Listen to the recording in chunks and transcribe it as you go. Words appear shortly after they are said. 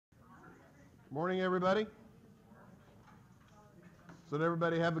Morning, everybody. So did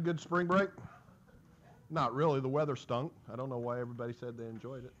everybody have a good spring break? Not really. The weather stunk. I don't know why everybody said they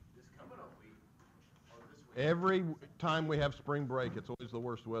enjoyed it. Every time we have spring break, it's always the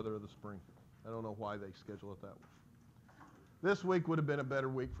worst weather of the spring. I don't know why they schedule it that way. This week would have been a better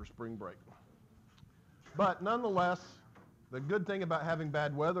week for spring break. But nonetheless, the good thing about having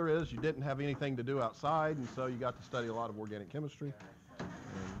bad weather is you didn't have anything to do outside, and so you got to study a lot of organic chemistry.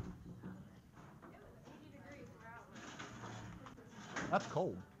 That's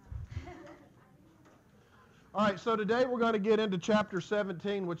cold. All right, so today we're going to get into chapter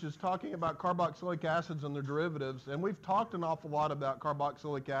 17, which is talking about carboxylic acids and their derivatives. And we've talked an awful lot about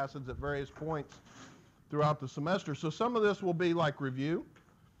carboxylic acids at various points throughout the semester. So some of this will be like review.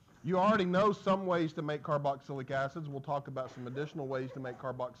 You already know some ways to make carboxylic acids. We'll talk about some additional ways to make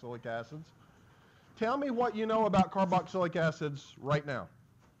carboxylic acids. Tell me what you know about carboxylic acids right now.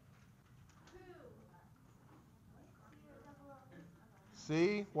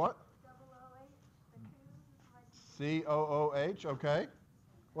 C, what? COOH, okay.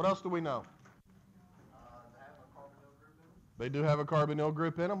 What else do we know? They do have a carbonyl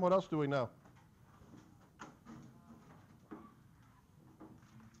group in them. What else do we know?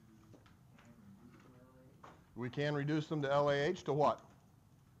 We can reduce them to LAH to what?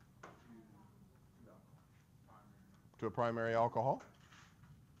 To a primary alcohol.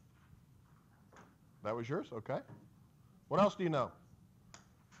 That was yours? Okay. What else do you know?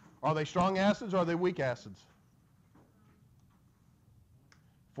 Are they strong acids or are they weak acids?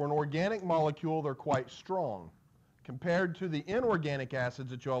 For an organic molecule, they're quite strong. Compared to the inorganic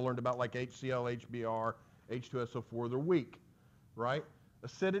acids that you all learned about, like HCl, HBr, H2SO4, they're weak, right?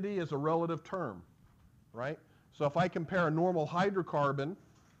 Acidity is a relative term, right? So if I compare a normal hydrocarbon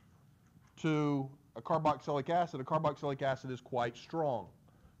to a carboxylic acid is quite strong,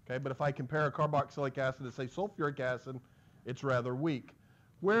 okay? But if I compare a carboxylic acid to, say, sulfuric acid, it's rather weak.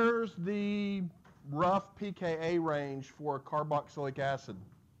 Where's the rough pKa range for a carboxylic acid?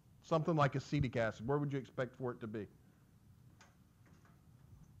 Something like acetic acid. Where would you expect for it to be?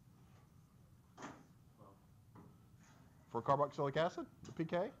 For a carboxylic acid, the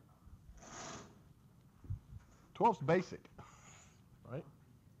pKa? 12 is basic, right?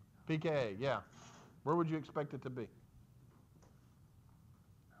 pKa, yeah. Where would you expect it to be?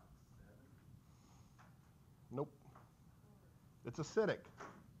 Nope. It's acidic.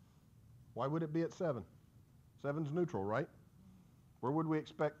 Why would it be at 7? 7's neutral, right? Where would we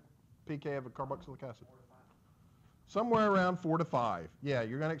expect pK of a carboxylic acid? Somewhere around 4 to 5. Yeah,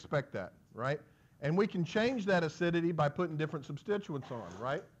 you're going to expect that, right? And we can change that acidity by putting different substituents on,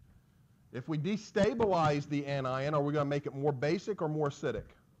 right? If we destabilize the anion, are we going to make it more basic or more acidic?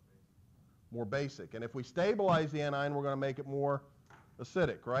 More basic. And if we stabilize the anion, we're going to make it more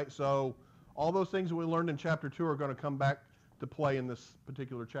acidic, right? So all those things that we learned in chapter 2 are going to come back to play in this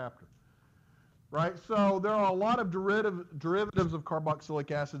particular chapter. Right, so there are a lot of derivatives of carboxylic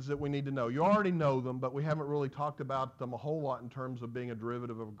acids that we need to know. You already know them, but we haven't really talked about them a whole lot in terms of being a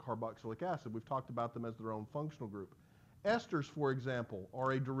derivative of a carboxylic acid. We've talked about them as their own functional group. Esters, for example,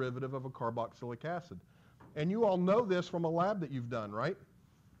 are a derivative of a carboxylic acid. And you all know this from a lab that you've done, right?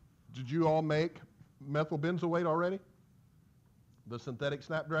 Did you all make methyl benzoate already? The synthetic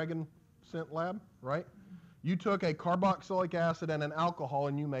Snapdragon scent lab, right? You took a carboxylic acid and an alcohol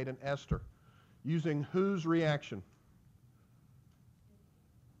and you made an ester. Using whose reaction?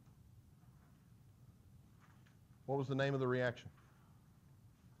 What was the name of the reaction?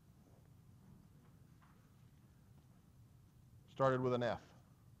 Started with an F.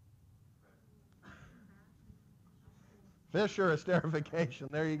 Fischer esterification.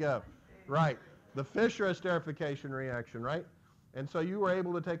 There you go. Right. The Fischer esterification reaction, right? And so you were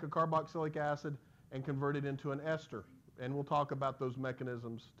able to take a carboxylic acid and convert it into an ester. And we'll talk about those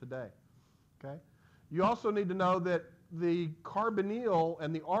mechanisms today. Okay? You also need to know that the carbonyl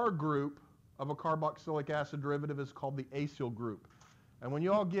and the R group of a carboxylic acid derivative is called the acyl group. And when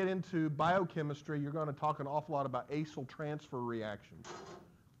you all get into biochemistry, you're going to talk an awful lot about acyl transfer reactions.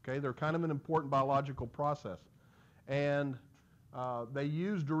 Okay? They're kind of an important biological process. And they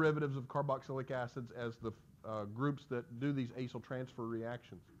use derivatives of carboxylic acids as the groups that do these acyl transfer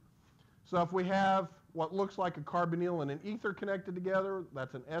reactions. So if we have what looks like a carbonyl and an ether connected together,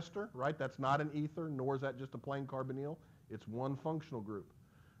 that's an ester, right? That's not an ether, nor is that just a plain carbonyl. It's one functional group,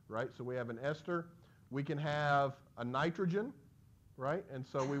 right? So we have an ester. We can have a nitrogen, right? And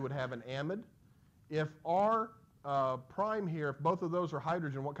so we would have an amide. If R prime here, if both of those are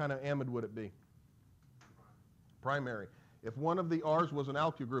hydrogen, what kind of amide would it be? Primary. If one of the R's was an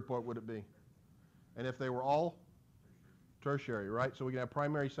alkyl group, what would it be? And if they were all tertiary, right? So we can have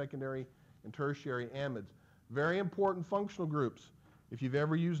primary, secondary, and tertiary amides. Very important functional groups. If you've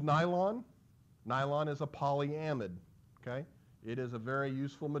ever used nylon, nylon is a polyamide, okay? It is a very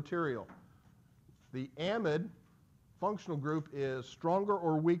useful material. The amide functional group is stronger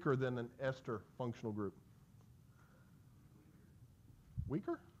or weaker than an ester functional group?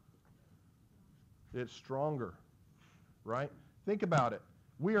 Weaker? It's stronger, right? Think about it.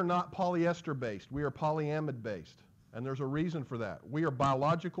 We are not polyester based. We are polyamide based. And there's a reason for that. We are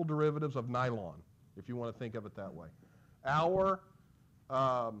biological derivatives of nylon, if you want to think of it that way. Our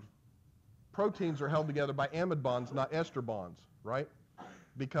proteins are held together by amide bonds, not ester bonds, right?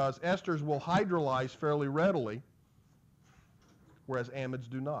 Because esters will hydrolyze fairly readily, whereas amides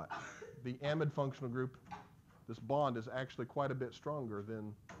do not. The amide functional group, this bond is actually quite a bit stronger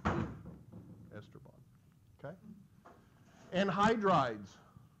than the ester bond, okay? Anhydrides,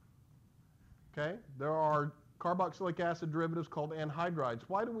 okay? There are carboxylic acid derivatives called anhydrides.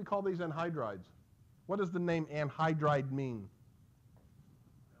 Why do we call these anhydrides? What does the name anhydride mean?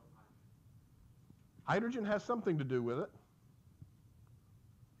 Hydrogen has something to do with it.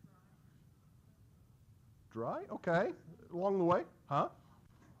 Dry? Okay. Along the way? Huh?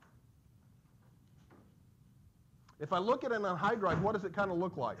 If I look at an anhydride, what does it kind of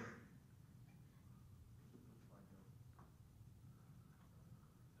look like?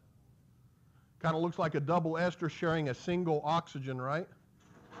 Kind of looks like a double ester sharing a single oxygen, right?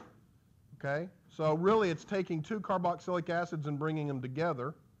 Okay. So really it's taking two carboxylic acids and bringing them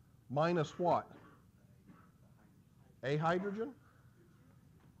together, minus what? A hydrogen?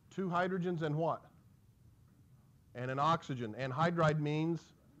 Two hydrogens and what? And an oxygen. Anhydride means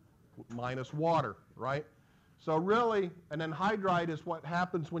minus water, right? So really, an anhydride is what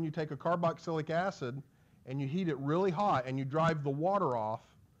happens when you take a carboxylic acid and you heat it really hot and you drive the water off,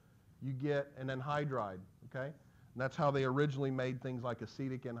 you get an anhydride, okay? And that's how they originally made things like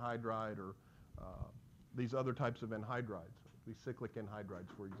acetic anhydride or these other types of anhydrides, these cyclic anhydrides,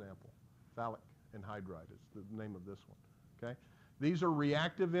 for example. Phthalic anhydride is the name of this one, okay? These are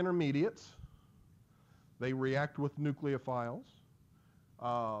reactive intermediates. They react with nucleophiles.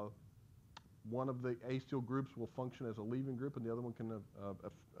 One of the acyl groups will function as a leaving group, and the other one can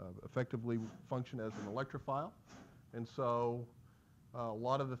effectively function as an electrophile. And so a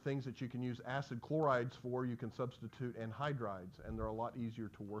lot of the things that you can use acid chlorides for, you can substitute anhydrides, and they're a lot easier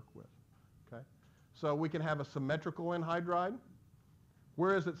to work with. Okay? So we can have a symmetrical anhydride.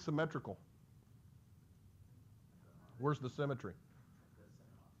 Where is it symmetrical? Where's the symmetry?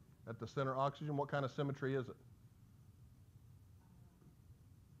 At the center oxygen. What kind of symmetry is it?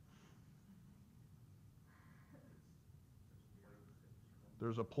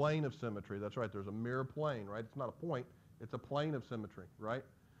 There's a plane of symmetry. That's right. There's a mirror plane, right? It's not a point. It's a plane of symmetry, right?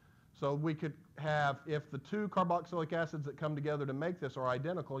 So we could have, if the two carboxylic acids that come together to make this are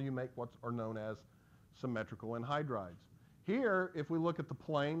identical, you make what are known as symmetrical anhydrides. Here, if we look at the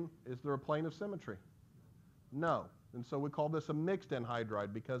plane, is there a plane of symmetry? No. And so we call this a mixed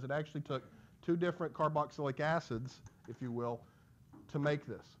anhydride because it actually took two different carboxylic acids, if you will, to make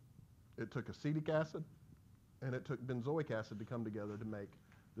this. It took acetic acid and it took benzoic acid to come together to make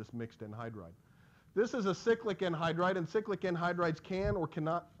this mixed anhydride. This is a cyclic anhydride, and cyclic anhydrides can or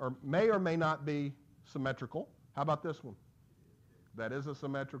cannot, or may not be symmetrical. How about this one? That is a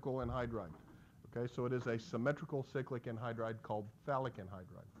symmetrical anhydride. Okay, so it is a symmetrical cyclic anhydride called phthalic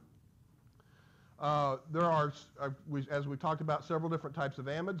anhydride. There are, as we talked about, several different types of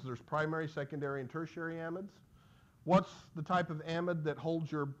amides. There's primary, secondary, and tertiary amides. What's the type of amide that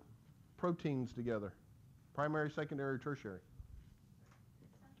holds your proteins together? Primary, secondary, or tertiary?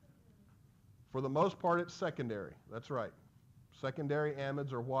 For the most part, it's secondary. That's right. Secondary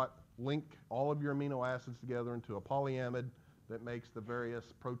amides are what link all of your amino acids together into a polyamide that makes the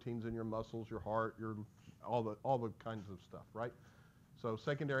various proteins in your muscles, your heart, your all the kinds of stuff, right? So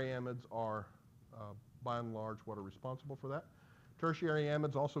secondary amides are, by and large, what are responsible for that. Tertiary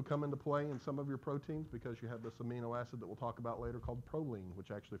amides also come into play in some of your proteins because you have this amino acid that we'll talk about later called proline,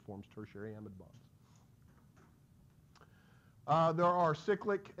 which actually forms tertiary amide bonds. There are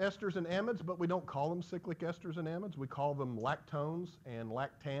cyclic esters and amides, but we don't call them cyclic esters and amides. We call them lactones and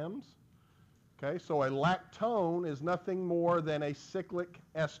lactams. Okay, so a lactone is nothing more than a cyclic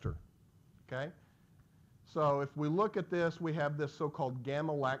ester. Okay, so if we look at this, we have this so-called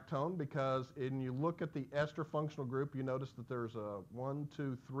gamma lactone because when you look at the ester functional group, you notice that there's 1,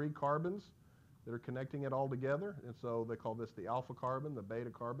 2, 3 carbons that are connecting it all together, and so they call this the alpha carbon, the beta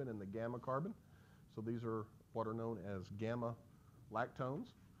carbon, and the gamma carbon. So these are what are known as gamma lactones.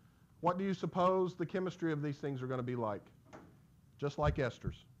 What do you suppose the chemistry of these things are going to be like? Just like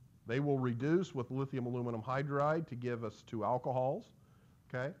esters. They will reduce with lithium aluminum hydride to give us 2 alcohols.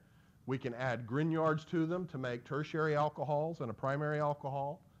 Okay? We can add Grignards to them to make tertiary alcohols and a primary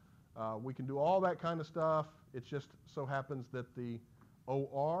alcohol. We can do all that kind of stuff. It just so happens that the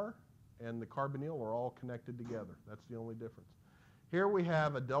OR and the carbonyl are all connected together. That's the only difference. Here we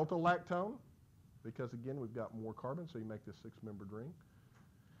have a delta lactone because, again, we've got more carbon, so you make this six-membered ring.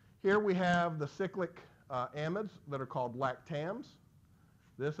 Here we have the cyclic amides that are called lactams.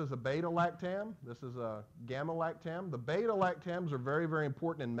 This is a beta-lactam. This is a gamma-lactam. The beta-lactams are very, very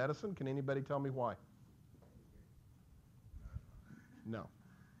important in medicine. Can anybody tell me why? No.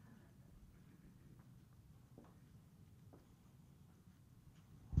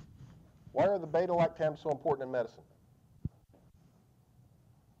 Why are the beta-lactams so important in medicine?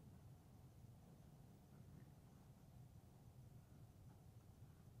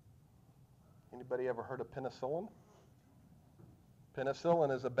 Anybody ever heard of penicillin?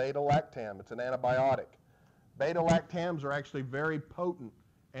 Penicillin is a beta-lactam. It's an antibiotic. Beta-lactams are actually very potent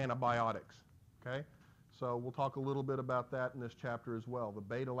antibiotics, okay? So we'll talk a little bit about that in this chapter as well, the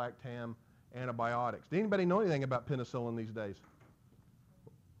beta-lactam antibiotics. Does anybody know anything about penicillin these days?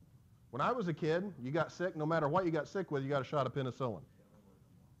 When I was a kid, you got sick, no matter what you got sick with, you got a shot of penicillin.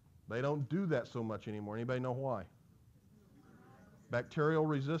 They don't do that so much anymore. Anybody know why? Bacterial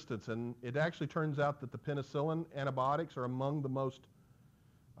resistance, and it actually turns out that the penicillin antibiotics are among the most,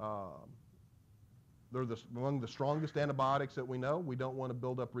 among the strongest antibiotics that we know. We don't want to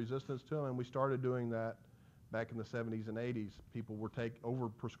build up resistance to them, and we started doing that back in the 70s and 80s. People were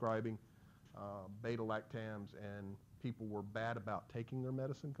over-prescribing beta-lactams, and people were bad about taking their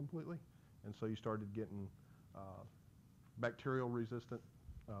medicine completely, and so you started getting bacterial-resistant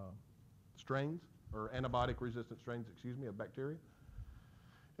strains, or antibiotic-resistant strains, excuse me, of bacteria.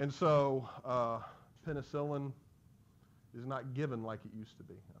 And so penicillin is not given like it used to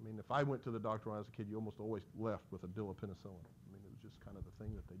be. I mean, if I went to the doctor when I was a kid, you almost always left with a bill of penicillin. I mean, it was just kind of the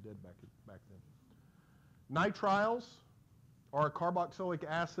thing that they did back then. Nitriles are a carboxylic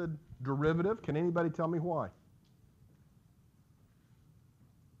acid derivative. Can anybody tell me why?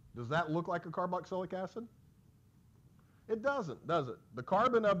 Does that look like a carboxylic acid? It doesn't, does it? The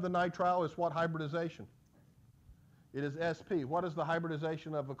carbon of the nitrile is what hybridization? It is sp. What is the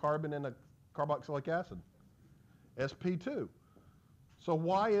hybridization of a carbon in a carboxylic acid? sp2. So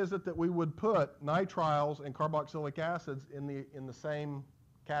why is it that we would put nitriles and carboxylic acids in the same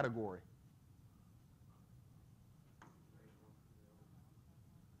category?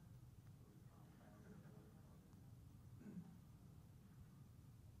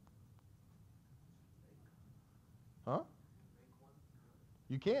 Huh?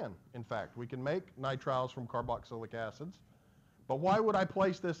 You can, in fact. We can make nitriles from carboxylic acids. But why would I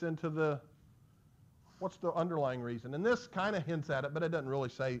place this into the, what's the underlying reason? And this kind of hints at it, but it doesn't really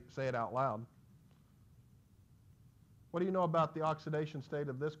say it out loud. What do you know about the oxidation state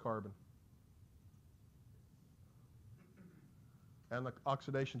of this carbon? And the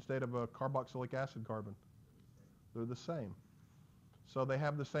oxidation state of a carboxylic acid carbon? They're the same. So they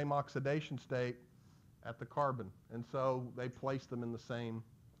have the same oxidation state at the carbon, and so they place them in the same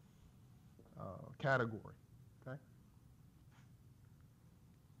category. Okay.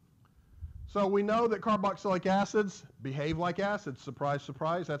 So we know that carboxylic acids behave like acids. Surprise,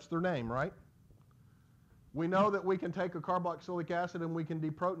 surprise, that's their name, right? We know that we can take a carboxylic acid and we can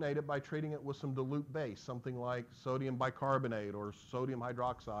deprotonate it by treating it with some dilute base, something like sodium bicarbonate or sodium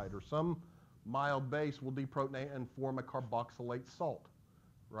hydroxide, or some mild base will deprotonate and form a carboxylate salt,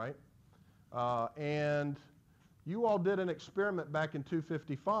 right? And you all did an experiment back in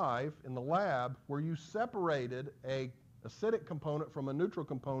 255 in the lab where you separated a acidic component from a neutral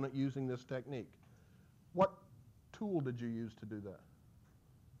component using this technique. What tool did you use to do that?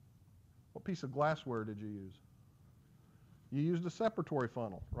 What piece of glassware did you use? You used a separatory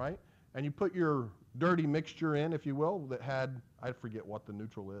funnel, right? And you put your dirty mixture in, if you will, that had, I forget what the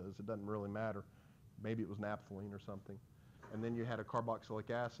neutral is, it doesn't really matter. Maybe it was naphthalene or something. And then you had a carboxylic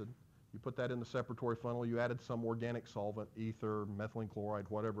acid. You put that in the separatory funnel, you added some organic solvent, ether, methylene chloride,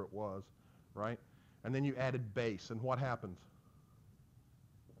 whatever it was, right? And then you added base, and what happens?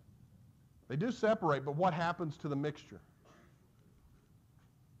 They do separate, but what happens to the mixture?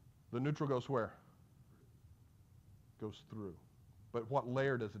 The neutral goes where? Goes through. But what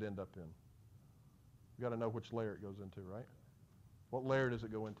layer does it end up in? You got to know which layer it goes into, right? What layer does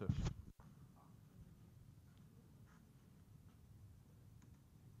it go into?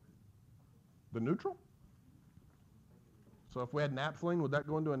 The neutral? So if we had naphthalene, would that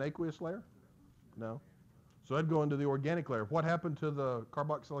go into an aqueous layer? No. So that'd go into the organic layer. What happened to the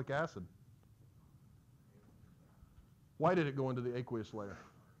carboxylic acid? Why did it go into the aqueous layer?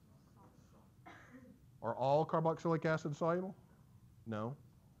 Are all carboxylic acid soluble? No.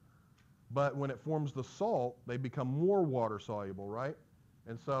 But when it forms the salt, they become more water soluble, right?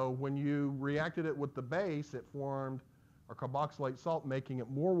 And so when you reacted it with the base, it formed a carboxylate salt, making it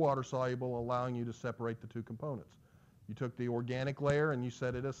more water soluble, allowing you to separate the two components. You took the organic layer and you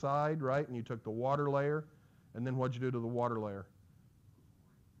set it aside, right? And you took the water layer, and then what'd you do to the water layer?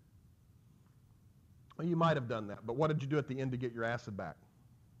 Well, you might have done that, but what did you do at the end to get your acid back?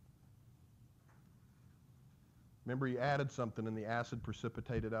 Remember, you added something and the acid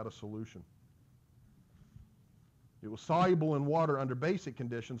precipitated out a solution. It was soluble in water under basic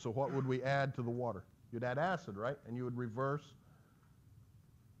conditions, so what would we add to the water? You'd add acid, right? And you would reverse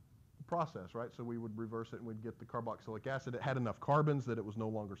the process, right? So we would reverse it and we'd get the carboxylic acid. It had enough carbons that it was no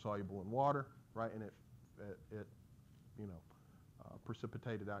longer soluble in water, right? And it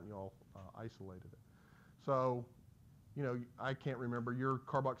precipitated out and you all isolated it. So, I can't remember. Your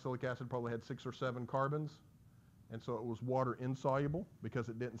carboxylic acid probably had 6 or 7 carbons. And so it was water insoluble because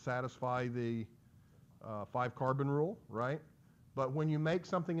it didn't satisfy the 5-carbon rule, right? But when you make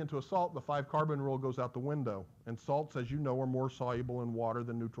something into a salt, the 5-carbon rule goes out the window. And salts, as you know, are more soluble in water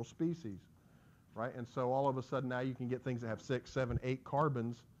than neutral species, right? And so all of a sudden now you can get things that have 6, 7, 8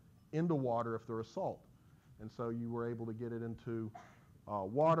 carbons into water if they're a salt. And so you were able to get it into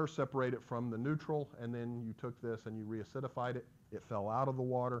water, separate it from the neutral, and then you took this and you reacidified it. It fell out of the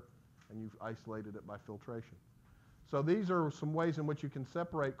water, and you've isolated it by filtration. So these are some ways in which you can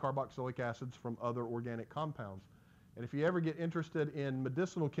separate carboxylic acids from other organic compounds. And if you ever get interested in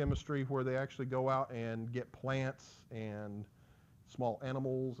medicinal chemistry where they actually go out and get plants and small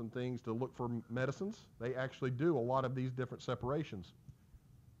animals and things to look for medicines, they actually do a lot of these different separations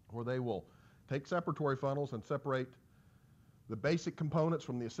where they will take separatory funnels and separate the basic components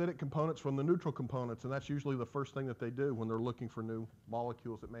from the acidic components from the neutral components, and that's usually the first thing that they do when they're looking for new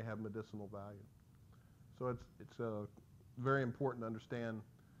molecules that may have medicinal value. So it's very important to understand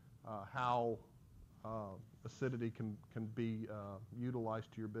how acidity can be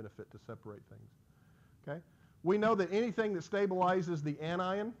utilized to your benefit to separate things. Okay? We know that anything that stabilizes the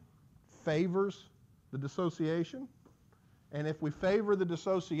anion favors the dissociation. And if we favor the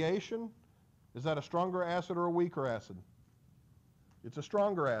dissociation, is that a stronger acid or a weaker acid? It's a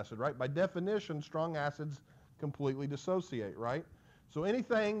stronger acid, right? By definition, strong acids completely dissociate, right? So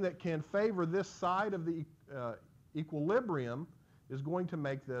anything that can favor this side of the equilibrium is going to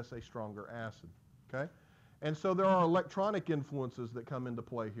make this a stronger acid, okay? And so there are electronic influences that come into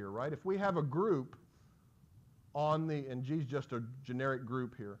play here, right? If we have a group on the, and G's just a generic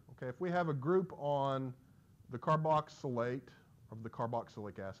group here, okay? If we have a group on the carboxylate of the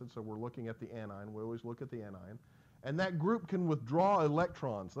carboxylic acid, so we're looking at the anion, we always look at the anion, and that group can withdraw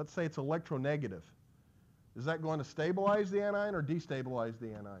electrons. Let's say it's electronegative. Is that going to stabilize the anion or destabilize the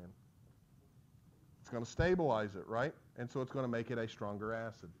anion? It's going to stabilize it, right? And so it's going to make it a stronger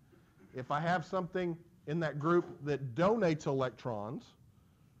acid. If I have something in that group that donates electrons,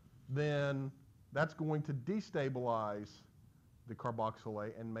 then that's going to destabilize the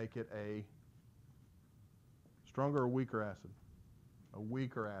carboxylate and make it a stronger or weaker acid? A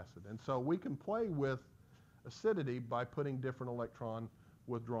weaker acid. And so we can play with acidity by putting different electron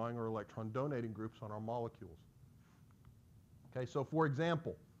withdrawing or electron donating groups on our molecules. Okay, so for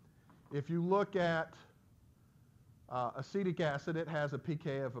example, if you look at acetic acid, it has a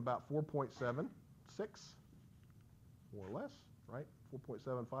pK of about 4.76, more or less, right?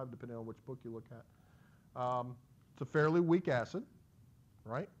 4.75, depending on which book you look at. It's a fairly weak acid,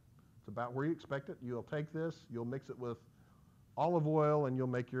 right? It's about where you expect it. You'll take this, you'll mix it with olive oil, and you'll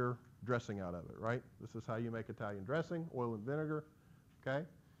make your dressing out of it, right? This is how you make Italian dressing, oil and vinegar, okay?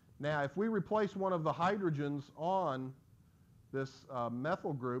 Now, if we replace one of the hydrogens on this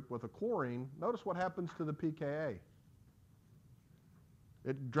methyl group with a chlorine, notice what happens to the pKa.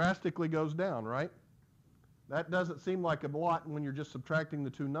 It drastically goes down, right? That doesn't seem like a lot when you're just subtracting the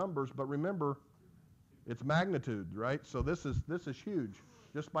two numbers, but remember, it's magnitude, right? So this is huge,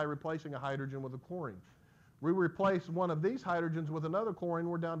 just by replacing a hydrogen with a chlorine. We replace one of these hydrogens with another chlorine,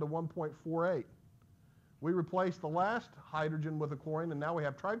 we're down to 1.48. We replace the last hydrogen with a chlorine, and now we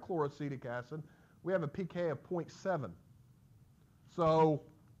have trichloroacetic acid. We have a pK of 0.7. So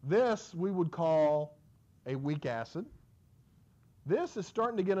this we would call a weak acid. This is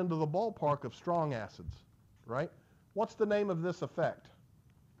starting to get into the ballpark of strong acids, right? What's the name of this effect?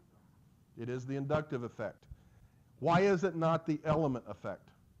 It is the inductive effect. Why is it not the element effect?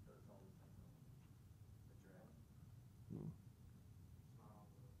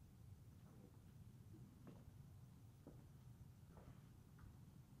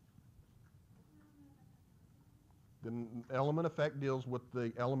 The element effect deals with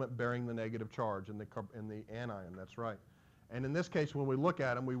the element bearing the negative charge in the anion, that's right. And in this case, when we look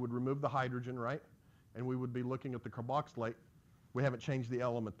at them, we would remove the hydrogen, right? And we would be looking at the carboxylate. We haven't changed the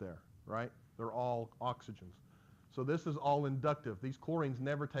element there, right? They're all oxygens. So this is all inductive. These chlorines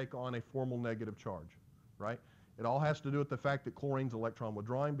never take on a formal negative charge, right? It all has to do with the fact that chlorine's electron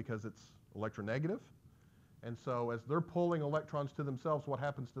withdrawing because it's electronegative. And so as they're pulling electrons to themselves, what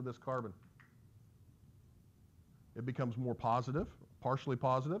happens to this carbon? It becomes more positive, partially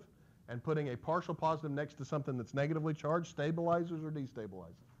positive, and putting a partial positive next to something that's negatively charged stabilizes or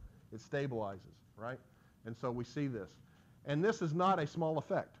destabilizes? It stabilizes, right? And so we see this. And this is not a small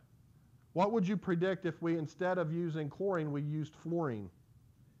effect. What would you predict if we, instead of using chlorine, we used fluorine?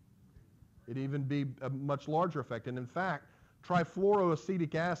 It'd even be a much larger effect. And in fact,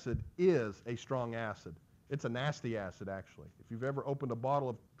 trifluoroacetic acid is a strong acid. It's a nasty acid, actually. If you've ever opened a bottle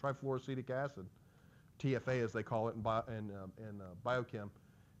of trifluoroacetic acid, TFA as they call it in biochem,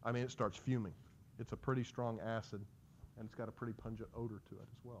 I mean, it starts fuming. It's a pretty strong acid, and it's got a pretty pungent odor to it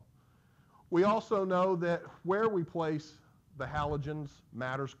as well. We also know that where we place the halogens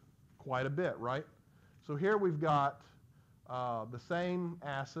matters quite a bit, right? So here we've got the same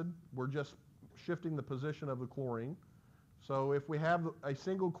acid. We're just shifting the position of the chlorine. So if we have a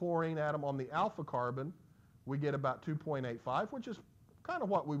single chlorine atom on the alpha carbon, we get about 2.85, which is kind of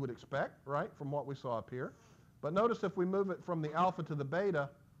what we would expect, right, from what we saw up here. But notice if we move it from the alpha to the beta,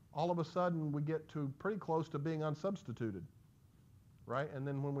 all of a sudden we get to pretty close to being unsubstituted, right? And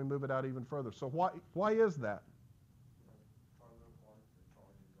then when we move it out even further. So why is that?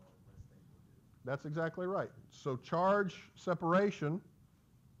 That's exactly right. So charge separation,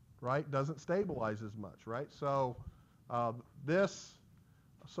 right, doesn't stabilize as much, right? So this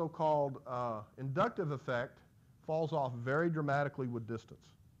so-called inductive effect falls off very dramatically with distance,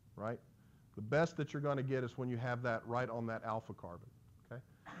 right? The best that you're going to get is when you have that right on that alpha carbon, okay?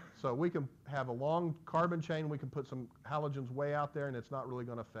 So we can have a long carbon chain. We can put some halogens way out there, and it's not really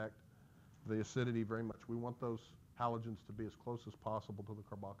going to affect the acidity very much. We want those halogens to be as close as possible to the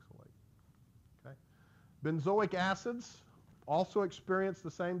carboxylate, okay? Benzoic acids also experience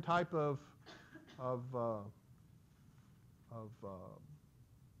the same type of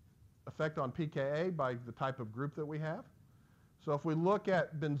effect on pKa by the type of group that we have. So if we look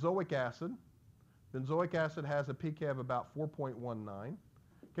at benzoic acid has a pK of about 4.19.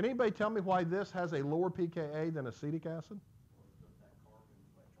 Can anybody tell me why this has a lower pKa than acetic acid?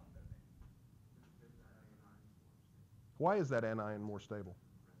 Why is that anion more stable?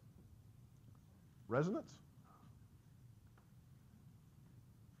 Resonance?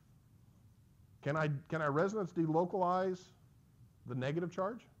 Can I resonance delocalize the negative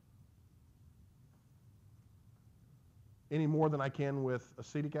charge any more than I can with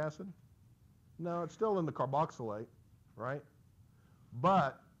acetic acid? No, it's still in the carboxylate, right?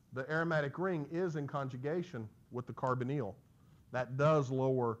 But the aromatic ring is in conjugation with the carbonyl. That does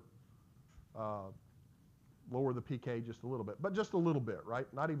lower the pK just a little bit, but just a little bit, right?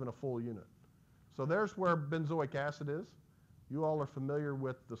 Not even a full unit. So there's where benzoic acid is. You all are familiar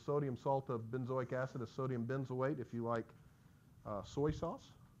with the sodium salt of benzoic acid as sodium benzoate if you like soy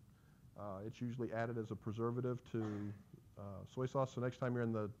sauce. It's usually added as a preservative to soy sauce. So next time you're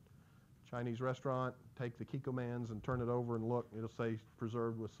in the Chinese restaurant, take the Kikkomans and turn it over and look. It'll say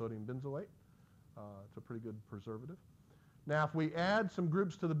preserved with sodium benzoate. It's a pretty good preservative. Now, if we add some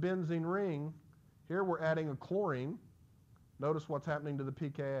groups to the benzene ring, here we're adding a chlorine. Notice what's happening to the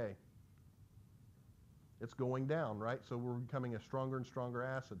pKa. It's going down, right? So we're becoming a stronger and stronger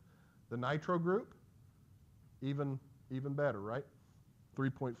acid. The nitro group, even better, right?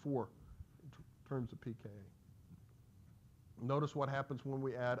 3.4 in terms of pKa. Notice what happens when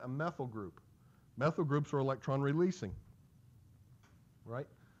we add a methyl group. Methyl groups are electron releasing, right?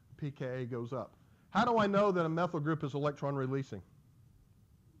 pKa goes up. How do I know that a methyl group is electron releasing?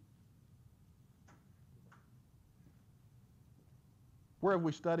 Where have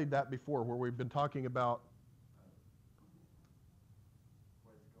we studied that before, where we've been talking about?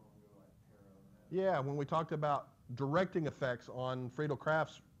 Yeah, when we talked about directing effects on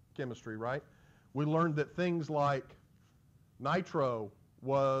Friedel-Crafts chemistry, right? We learned that things like nitro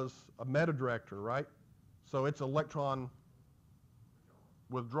was a meta-director, right? So it's electron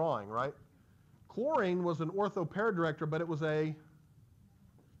withdrawing, right? Chlorine was an ortho-para-director, but it was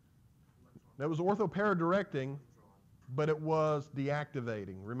ortho-para-directing, but it was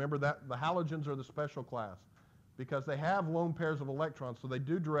deactivating. Remember that the halogens are the special class because they have lone pairs of electrons, so they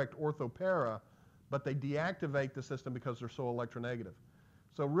do direct ortho-para, but they deactivate the system because they're so electronegative.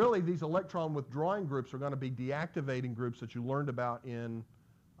 So really, these electron withdrawing groups are going to be deactivating groups that you learned about in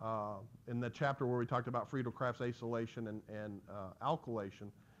the chapter where we talked about Friedel-Crafts acylation and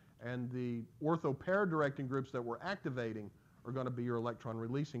alkylation. And the ortho-para directing groups that we're activating are going to be your electron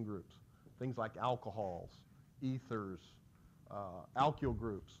releasing groups. Things like alcohols, ethers, alkyl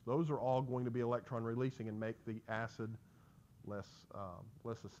groups. Those are all going to be electron releasing and make the acid less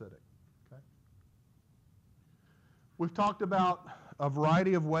acidic. Okay? We've talked about a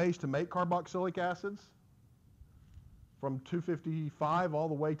variety of ways to make carboxylic acids from 255 all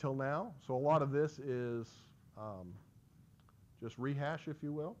the way till now. So a lot of this is just rehash, if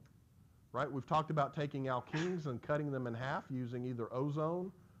you will. Right? We've talked about taking alkenes and cutting them in half using either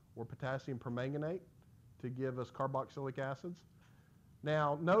ozone or potassium permanganate to give us carboxylic acids.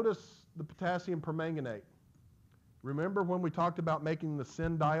 Now, notice the potassium permanganate. Remember when we talked about making the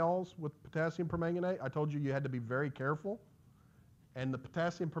syn diols with potassium permanganate? I told you had to be very careful. And the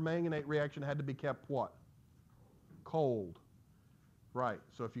potassium permanganate reaction had to be kept what? Cold. Right.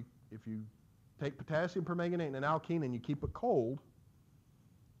 So if you take potassium permanganate and an alkene and you keep it cold,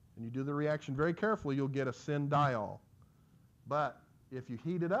 and you do the reaction very carefully, you'll get a syn diol. But if you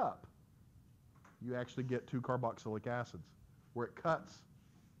heat it up, you actually get 2 carboxylic acids, where it cuts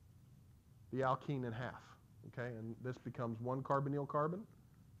the alkene in half. Okay, and this becomes 1 carbonyl carbon.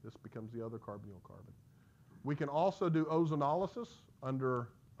 This becomes the other carbonyl carbon. We can also do ozonolysis under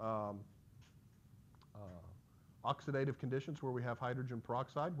oxidative conditions where we have hydrogen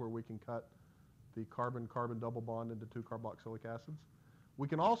peroxide, where we can cut the carbon-carbon double bond into 2 carboxylic acids. We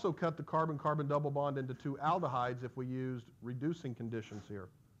can also cut the carbon-carbon double bond into 2 aldehydes if we used reducing conditions here,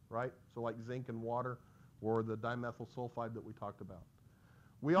 right? So like zinc and water or the dimethyl sulfide that we talked about.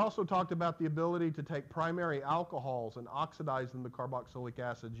 We also talked about the ability to take primary alcohols and oxidize them to carboxylic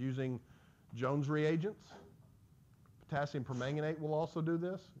acids using Jones reagents. Potassium permanganate will also do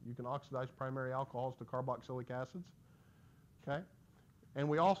this. You can oxidize primary alcohols to carboxylic acids. Okay? And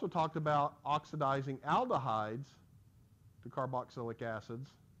we also talked about oxidizing aldehydes to carboxylic acids,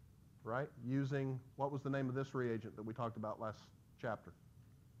 right, using, what was the name of this reagent that we talked about last chapter?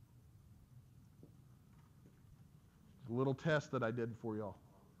 It's a little test that I did for y'all.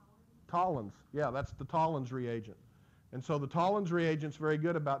 Tollens. Yeah, that's the Tollens reagent. And so the Tollens reagent's very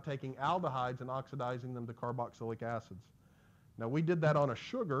good about taking aldehydes and oxidizing them to carboxylic acids. Now, we did that on a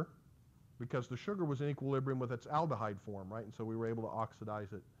sugar because the sugar was in equilibrium with its aldehyde form, right? And so we were able to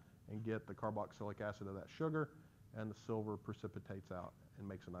oxidize it and get the carboxylic acid of that sugar, and the silver precipitates out and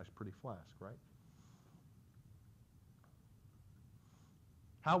makes a nice pretty flask, right?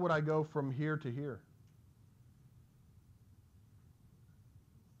 How would I go from here to here?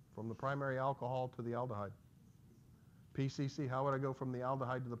 From the primary alcohol to the aldehyde. PCC, how would I go from the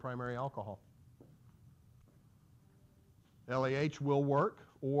aldehyde to the primary alcohol? LAH will work,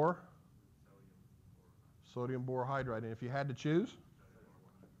 or sodium borohydride. And if you had to choose,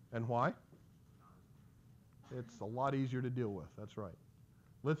 and why? It's a lot easier to deal with. That's right.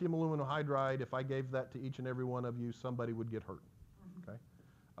 Lithium aluminum hydride, if I gave that to each and every one of you, somebody would get hurt. Okay?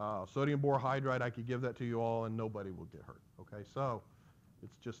 Sodium borohydride, I could give that to you all and nobody will get hurt. Okay? So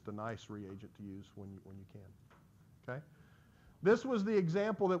it's just a nice reagent to use when you can. Okay? This was the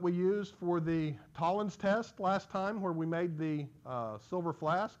example that we used for the Tollens test last time, where we made the silver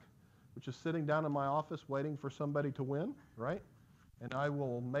flask, which is sitting down in my office waiting for somebody to win, right? And I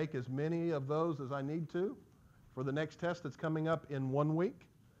will make as many of those as I need to for the next test that's coming up in 1 week,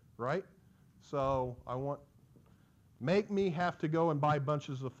 right? So make me have to go and buy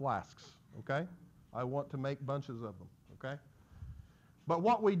bunches of flasks, okay? I want to make bunches of them, okay? But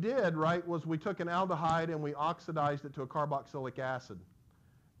what we did, right, was we took an aldehyde and we oxidized it to a carboxylic acid.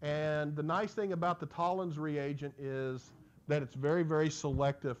 And the nice thing about the Tollens reagent is that it's very, very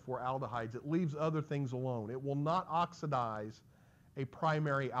selective for aldehydes. It leaves other things alone. It will not oxidize a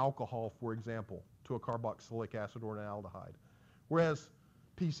primary alcohol, for example, to a carboxylic acid or an aldehyde. Whereas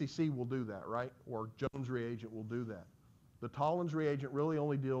PCC will do that, right? Or Jones reagent will do that. The Tollens reagent really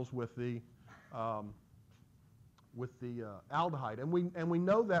only deals with the aldehyde. And we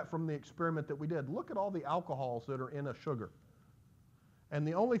know that from the experiment that we did. Look at all the alcohols that are in a sugar. And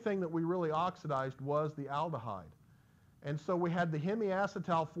the only thing that we really oxidized was the aldehyde. And so we had the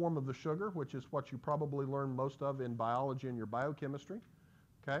hemiacetal form of the sugar, which is what you probably learned most of in biology and your biochemistry.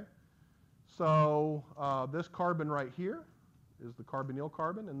 Okay? So this carbon right here is the carbonyl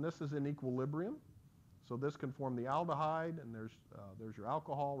carbon, and this is in equilibrium. So this can form the aldehyde, and there's your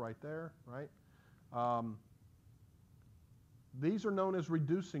alcohol right there, right? These are known as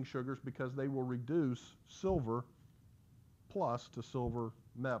reducing sugars because they will reduce silver plus to silver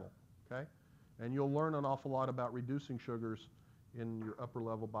metal, okay? And you'll learn an awful lot about reducing sugars in your upper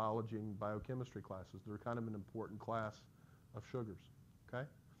level biology and biochemistry classes. They're kind of an important class of sugars, okay?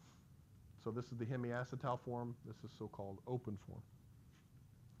 So this is the hemiacetal form. This is so-called open form.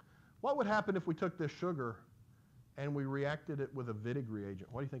 What would happen if we took this sugar and we reacted it with a Wittig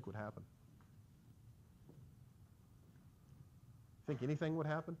reagent, what do you think would happen? Think anything would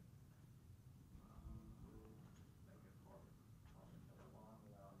happen?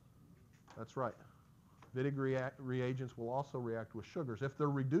 That's right. Wittig reagents will also react with sugars if they're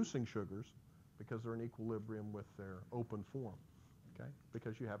reducing sugars because they're in equilibrium with their open form, okay?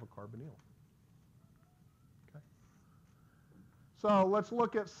 Because you have a carbonyl. Okay. So let's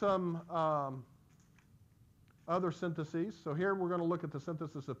look at some other syntheses. So here we're going to look at the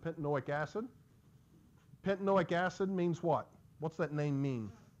synthesis of pentanoic acid. Pentanoic acid means what? What's that name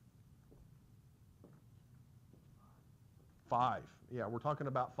mean? 5. Yeah, we're talking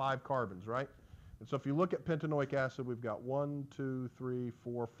about 5 carbons, right? And so if you look at pentanoic acid, we've got 1, 2, 3,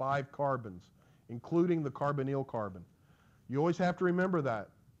 4, 5 carbons, including the carbonyl carbon. You always have to remember that.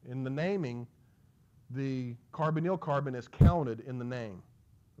 In the naming, the carbonyl carbon is counted in the name,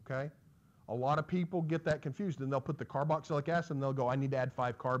 okay? A lot of people get that confused, and they'll put the carboxylic acid, and they'll go, I need to add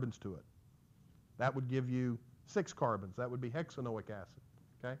 5 carbons to it. That would give you 6 carbons. That would be hexanoic acid,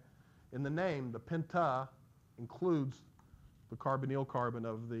 okay? In the name, the penta includes the carbonyl carbon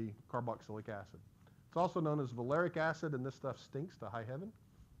of the carboxylic acid. It's also known as valeric acid, and this stuff stinks to high heaven.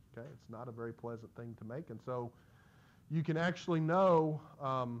 Okay, it's not a very pleasant thing to make, and so you can actually know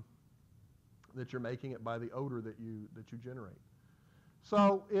that you're making it by the odor that you generate.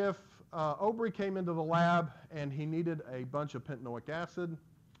 So if Obry came into the lab and he needed a bunch of pentanoic acid,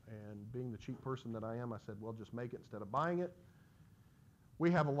 and being the cheap person that I am, I said, well, just make it instead of buying it.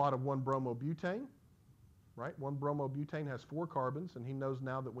 We have a lot of 1-bromobutane. Right? 1-bromobutane has 4 carbons, and he knows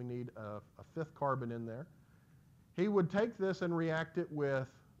now that we need a 5th carbon in there. He would take this and react it with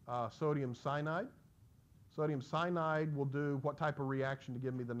sodium cyanide. Sodium cyanide will do what type of reaction to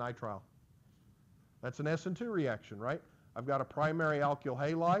give me the nitrile? That's an SN2 reaction, right? I've got a primary alkyl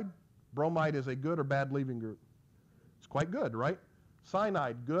halide. Bromide is a good or bad leaving group? It's quite good, right?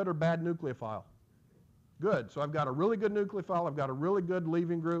 Cyanide, good or bad nucleophile? Good. So I've got a really good nucleophile. I've got a really good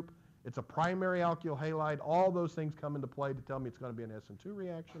leaving group. It's a primary alkyl halide. All those things come into play to tell me it's going to be an SN2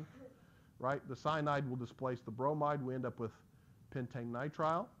 reaction, right? The cyanide will displace the bromide. We end up with pentane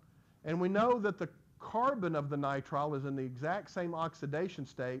nitrile. And we know that the carbon of the nitrile is in the exact same oxidation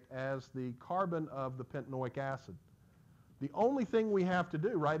state as the carbon of the pentanoic acid. The only thing we have to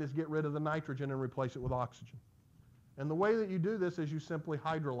do, right, is get rid of the nitrogen and replace it with oxygen. And the way that you do this is you simply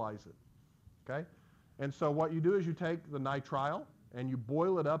hydrolyze it, okay? And so what you do is you take the nitrile, and you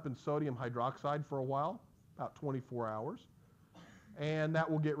boil it up in sodium hydroxide for a while, about 24 hours, and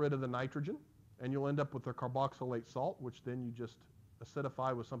that will get rid of the nitrogen, and you'll end up with a carboxylate salt, which then you just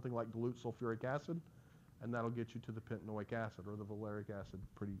acidify with something like dilute sulfuric acid, and that'll get you to the pentanoic acid or the valeric acid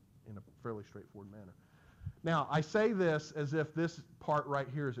in a fairly straightforward manner. Now, I say this as if this part right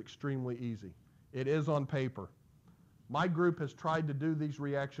here is extremely easy. It is on paper. My group has tried to do these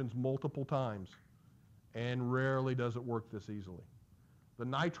reactions multiple times, and rarely does it work this easily. The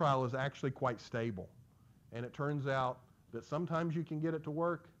nitrile is actually quite stable, and it turns out that sometimes you can get it to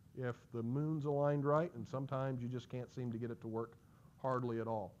work if the moon's aligned right, and sometimes you just can't seem to get it to work hardly at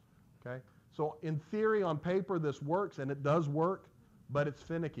all, okay? So in theory, on paper, this works, and it does work, but it's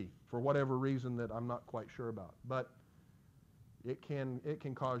finicky for whatever reason that I'm not quite sure about. But it can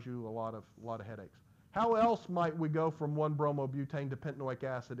cause you a lot of headaches. How else might we go from 1-bromobutane to pentanoic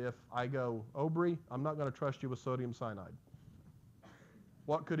acid if I go, Obry, I'm not going to trust you with sodium cyanide?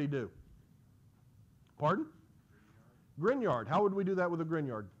 What could he do? Pardon? Grignard. How would we do that with a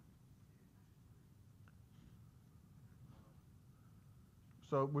Grignard?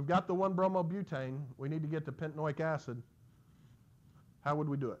 So we've got the 1-bromobutane. We need to get to pentanoic acid. How would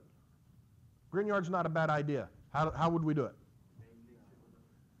we do it? Grignard's not a bad idea. How would we do it?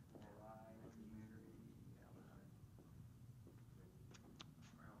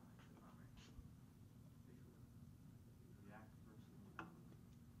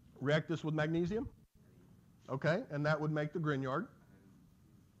 React this with magnesium? Okay, and that would make the Grignard.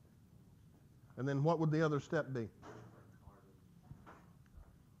 And then what would the other step be?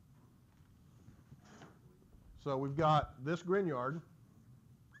 So we've got this Grignard.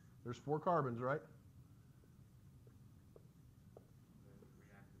 There's 4 carbons, right?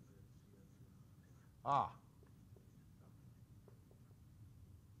 Ah.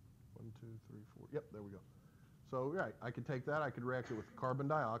 1, 2, 3, 4. Yep, there we go. So, right, I could take that. I could react it with carbon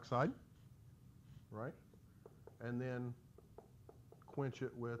dioxide, right? And then quench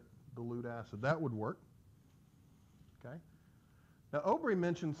it with dilute acid. That would work. Okay. Now, Obry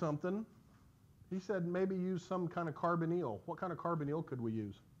mentioned something. He said maybe use some kind of carbonyl. What kind of carbonyl could we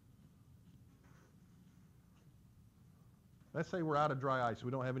use? Let's say we're out of dry ice.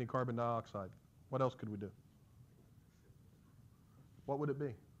 We don't have any carbon dioxide. What else could we do? What would it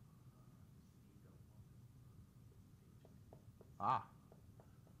be? Ah,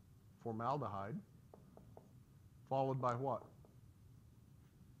 formaldehyde, followed by what?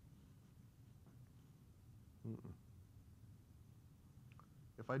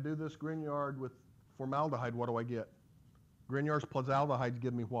 If I do this Grignard with formaldehyde, what do I get? Grignards plus aldehydes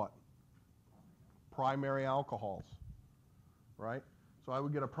give me what? Primary alcohols, right? So I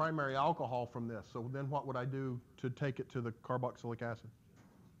would get a primary alcohol from this. So then what would I do to take it to the carboxylic acid?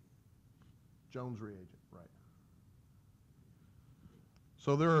 Jones reagent, right?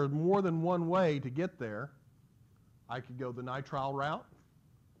 So there are more than one way to get there. I could go the nitrile route.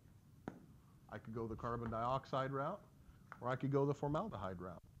 I could go the carbon dioxide route, or I could go the formaldehyde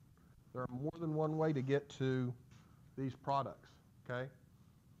route. There are more than one way to get to these products, okay?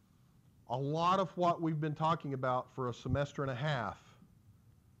 A lot of what we've been talking about for a semester and a half,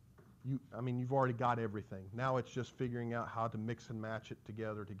 you've already got everything. Now it's just figuring out how to mix and match it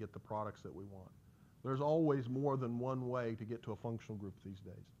together to get the products that we want. There's always more than one way to get to a functional group these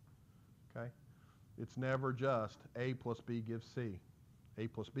days, okay? It's never just A plus B gives C. A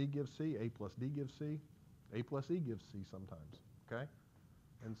plus B gives C, A plus D gives C, A plus E gives C sometimes, okay?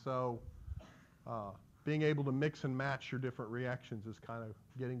 And so being able to mix and match your different reactions is kind of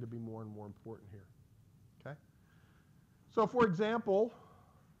getting to be more and more important here, okay? So for example,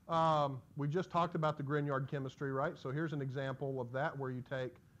 we just talked about the Grignard chemistry, right? So here's an example of that where you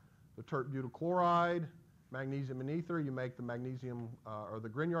take the tert butyl chloride, magnesium and ether, you make the magnesium, or the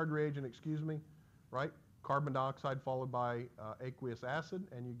Grignard reagent, excuse me, right? Carbon dioxide followed by aqueous acid,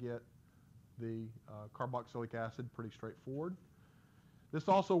 and you get the carboxylic acid, pretty straightforward. This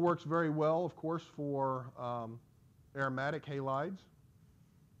also works very well, of course, for aromatic halides.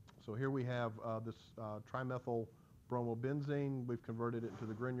 So here we have this trimethyl bromobenzene. We've converted it into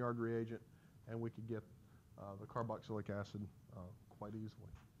the Grignard reagent, and we could get the carboxylic acid quite easily.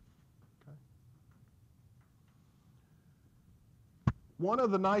 Okay. One of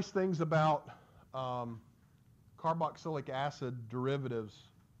the nice things about carboxylic acid derivatives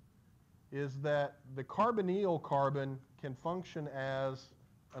is that the carbonyl carbon can function as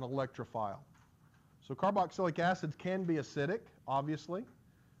an electrophile. So carboxylic acids can be acidic, obviously,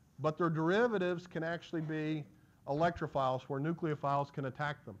 but their derivatives can actually be electrophiles where nucleophiles can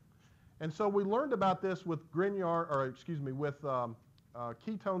attack them. And so we learned about this with with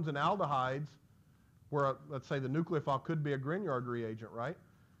ketones and aldehydes, where let's say the nucleophile could be a Grignard reagent, right?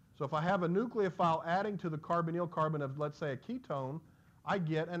 So if I have a nucleophile adding to the carbonyl carbon of, let's say, a ketone, I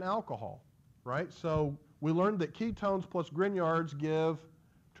get an alcohol, right? So we learned that ketones plus Grignards give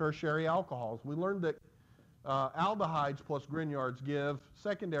tertiary alcohols. We learned that aldehydes plus Grignards give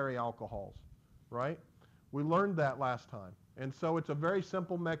secondary alcohols, right? We learned that last time. And so it's a very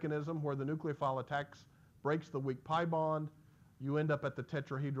simple mechanism where the nucleophile breaks the weak pi bond. You end up at the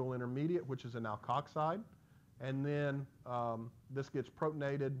tetrahedral intermediate, which is an alkoxide. And then this gets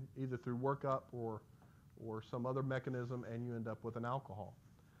protonated either through workup or some other mechanism, and you end up with an alcohol.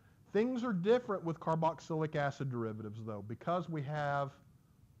 Things are different with carboxylic acid derivatives, though, because we have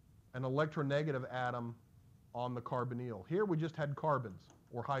an electronegative atom on the carbonyl. Here we just had carbons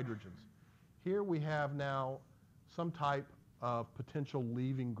or hydrogens. Here we have now some type of potential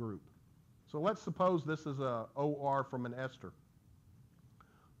leaving group. So let's suppose this is a OR from an ester.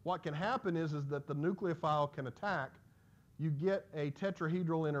 What can happen is that the nucleophile can attack. You get a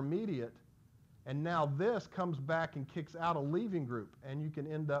tetrahedral intermediate, and now this comes back and kicks out a leaving group, and you can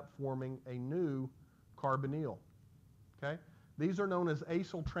end up forming a new carbonyl. Okay? These are known as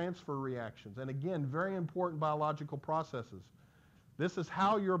acyl transfer reactions, and again, very important biological processes. This is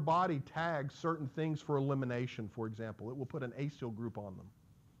how your body tags certain things for elimination, for example. It will put an acyl group on them.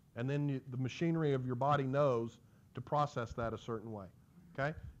 And then the machinery of your body knows to process that a certain way.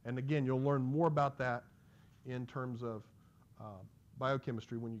 Okay? And again, you'll learn more about that in terms of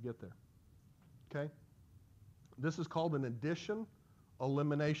biochemistry when you get there. Okay? This is called an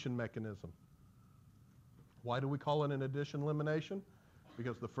addition-elimination mechanism. Why do we call it an addition-elimination?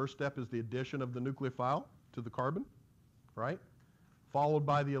 Because the first step is the addition of the nucleophile to the carbon, right? Followed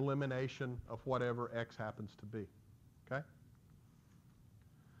by the elimination of whatever X happens to be. Okay?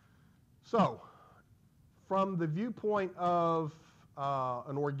 So, from the viewpoint of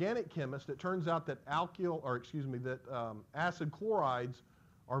an organic chemist, it turns out that acid chlorides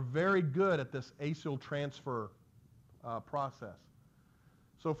are very good at this acyl transfer process.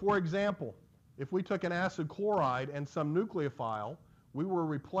 So, for example, if we took an acid chloride and some nucleophile, we will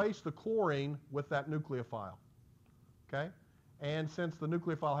replace the chlorine with that nucleophile. Okay? And since the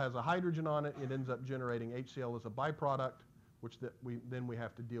nucleophile has a hydrogen on it, it ends up generating HCl as a byproduct, which we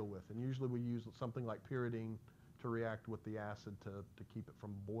have to deal with. And usually we use something like pyridine to react with the acid to keep it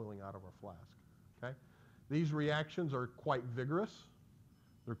from boiling out of our flask. Okay? These reactions are quite vigorous.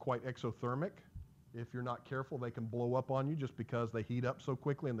 They're quite exothermic. If you're not careful, they can blow up on you just because they heat up so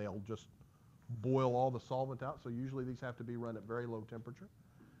quickly and they'll just boil all the solvent out. So usually these have to be run at very low temperature.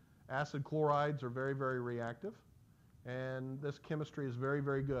 Acid chlorides are very, very reactive. And this chemistry is very,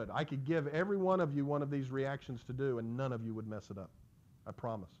 very good. I could give every one of you one of these reactions to do, and none of you would mess it up. I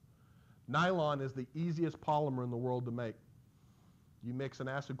promise. Nylon is the easiest polymer in the world to make. You mix an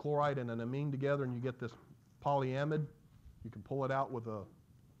acid chloride and an amine together, and you get this polyamide. You can pull it out with a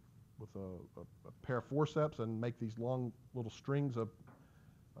pair of forceps and make these long little strings of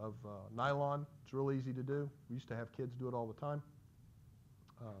nylon. It's real easy to do. We used to have kids do it all the time.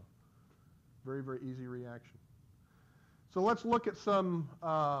 Very, very easy reaction. So let's look at some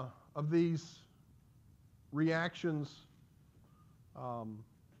of these reactions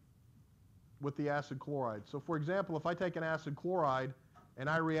with the acid chloride. So for example, if I take an acid chloride and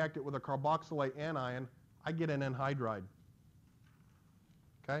I react it with a carboxylate anion, I get an anhydride.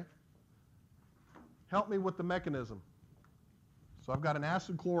 Okay? Help me with the mechanism. So I've got an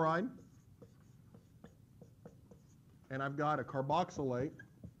acid chloride and I've got a carboxylate.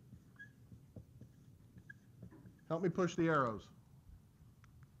 Help me push the arrows.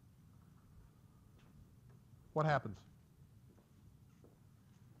 What happens?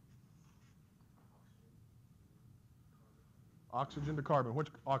 Oxygen to carbon. Which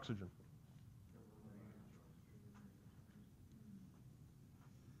oxygen?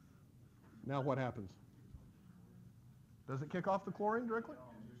 Now what happens? Does it kick off the chlorine directly?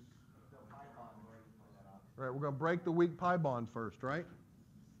 All right, we're going to break the weak pi bond first, right?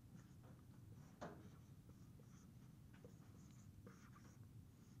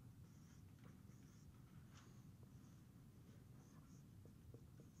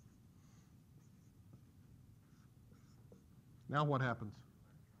 Now what happens?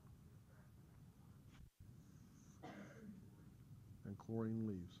 And chlorine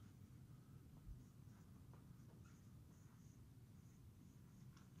leaves.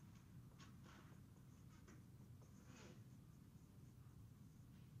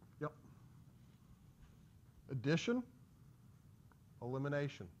 Yep. Addition,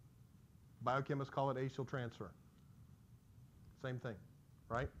 elimination. Biochemists call it acyl transfer. Same thing,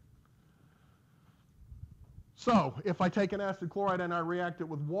 right? So, if I take an acid chloride and I react it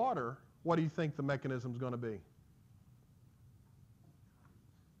with water, what do you think the mechanism is going to be?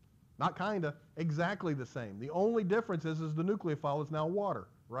 Not kinda, exactly the same. The only difference is the nucleophile is now water,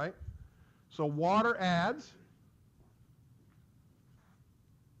 right? So water adds,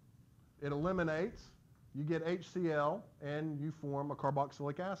 it eliminates, you get HCl, and you form a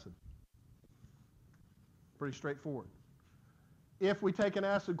carboxylic acid. Pretty straightforward. If we take an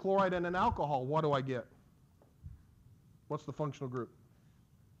acid chloride and an alcohol, what do I get? What's the functional group?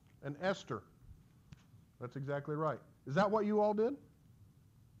 An ester. That's exactly right. Is that what you all did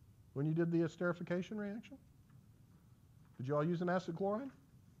when you did the esterification reaction? Did you all use an acid chloride?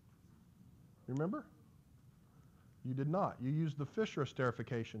 Remember? You did not. You used the Fischer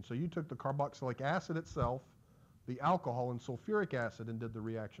esterification. So you took the carboxylic acid itself, the alcohol, and sulfuric acid and did the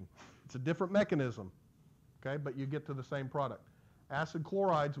reaction. It's a different mechanism, okay, but you get to the same product. Acid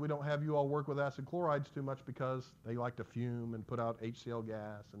chlorides, we don't have you all work with acid chlorides too much because they like to fume and put out HCl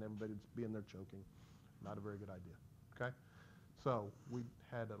gas and everybody's being there choking. Not a very good idea, okay? So we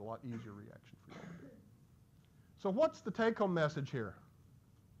had a lot easier reaction for you all to do. So what's the take-home message here?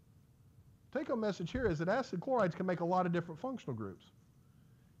 Take-home message here is that acid chlorides can make a lot of different functional groups.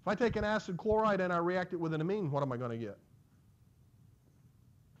 If I take an acid chloride and I react it with an amine, what am I going to get?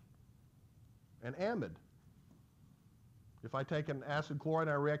 An amide. If I take an acid chloride and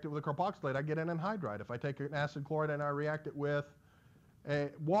I react it with a carboxylate, I get an anhydride. If I take an acid chloride and I react it with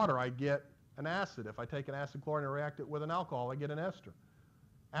water, I get an acid. If I take an acid chloride and react it with an alcohol, I get an ester.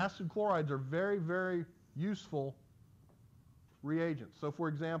 Acid chlorides are very, very useful reagents. So for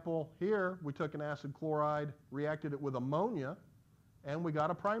example, here we took an acid chloride, reacted it with ammonia, and we got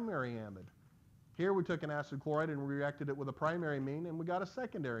a primary amide. Here we took an acid chloride and reacted it with a primary amine, and we got a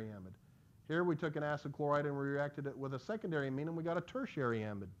secondary amide. Here we took an acid chloride and we reacted it with a secondary amine and we got a tertiary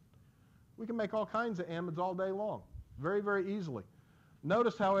amide. We can make all kinds of amides all day long, very, very easily.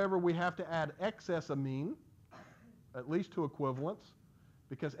 Notice, however, we have to add excess amine, at least to equivalence,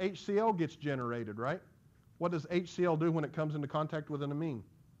 because HCl gets generated, right? What does HCl do when it comes into contact with an amine?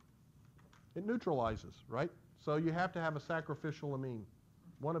 It neutralizes, right? So you have to have a sacrificial amine.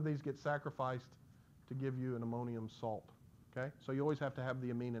 One of these gets sacrificed to give you an ammonium salt. Okay? So you always have to have the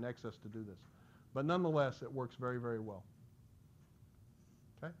amine in excess to do this. But nonetheless, it works very, very well.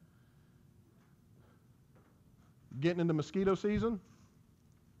 Okay? Getting into mosquito season,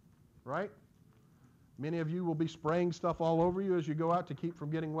 right? Many of you will be spraying stuff all over you as you go out to keep from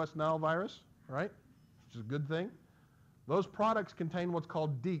getting West Nile virus, right? Which is a good thing. Those products contain what's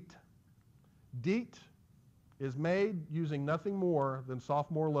called DEET. DEET is made using nothing more than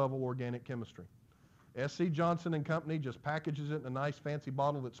sophomore level organic chemistry. SC Johnson and Company just packages it in a nice fancy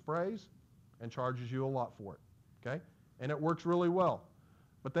bottle that sprays and charges you a lot for it, okay? And it works really well.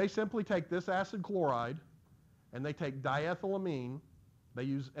 But they simply take this acid chloride and they take diethylamine, they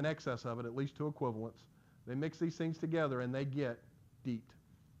use an excess of it, at least 2 equivalents. They mix these things together and they get DEET,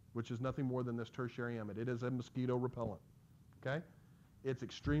 which is nothing more than this tertiary amide. It is a mosquito repellent, okay? It's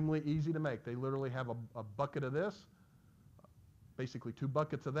extremely easy to make. They literally have a bucket of this, basically 2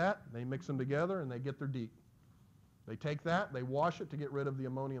 buckets of that. They mix them together and they get their DEET. They take that, they wash it to get rid of the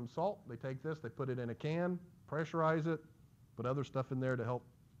ammonium salt. They take this, they put it in a can, pressurize it, put other stuff in there to help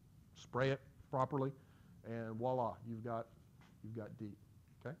spray it properly, and voila, you've got DEET.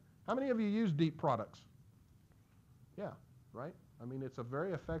 Okay? How many of you use DEET products? Yeah, right? I mean, it's a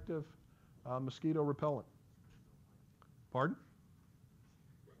very effective mosquito repellent. Pardon?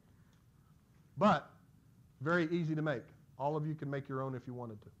 But very easy to make. All of you can make your own if you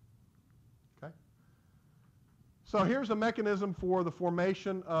wanted to. Okay? So here's a mechanism for the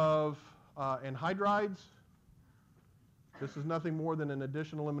formation of anhydrides. This is nothing more than an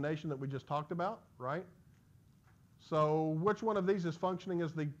addition elimination that we just talked about, right? So which one of these is functioning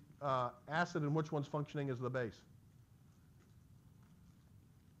as the acid and which one's functioning as the base?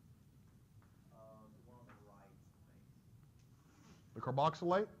 The one on the right is The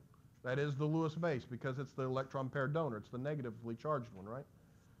carboxylate? That is the Lewis base because it's the electron pair donor. It's the negatively charged one, right?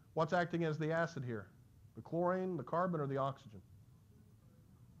 What's acting as the acid here? The chlorine, the carbon, or the oxygen?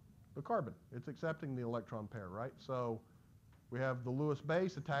 The carbon. It's accepting the electron pair, right? So we have the Lewis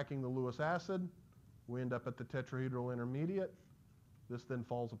base attacking the Lewis acid. We end up at the tetrahedral intermediate. This then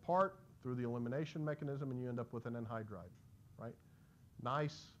falls apart through the elimination mechanism, and you end up with an anhydride, right?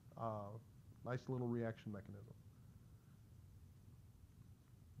 Nice little reaction mechanism.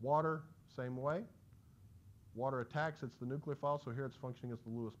 Water, same way. Water attacks, it's the nucleophile, so here it's functioning as the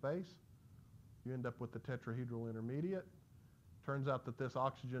Lewis base. You end up with the tetrahedral intermediate. Turns out that this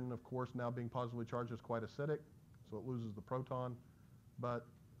oxygen, of course, now being positively charged, is quite acidic, so it loses the proton, but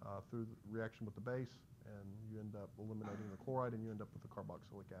through the reaction with the base, and you end up eliminating the chloride, and you end up with the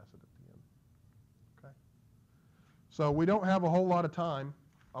carboxylic acid at the end. Okay? So we don't have a whole lot of time.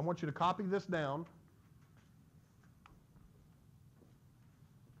 I want you to copy this down.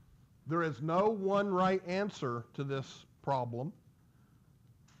 There is no one right answer to this problem,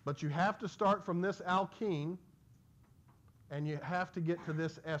 but you have to start from this alkene and you have to get to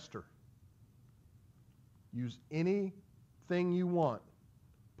this ester. Use anything you want.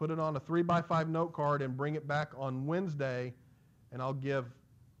 Put it on a 3x5 note card and bring it back on Wednesday, and I'll give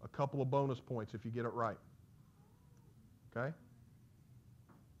a couple of bonus points if you get it right. Okay?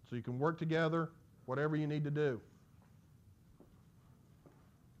 So you can work together, whatever you need to do.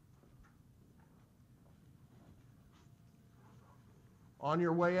 On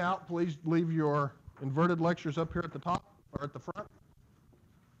your way out, please leave your inverted lectures up here at the top or at the front.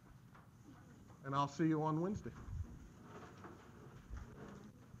 And I'll see you on Wednesday.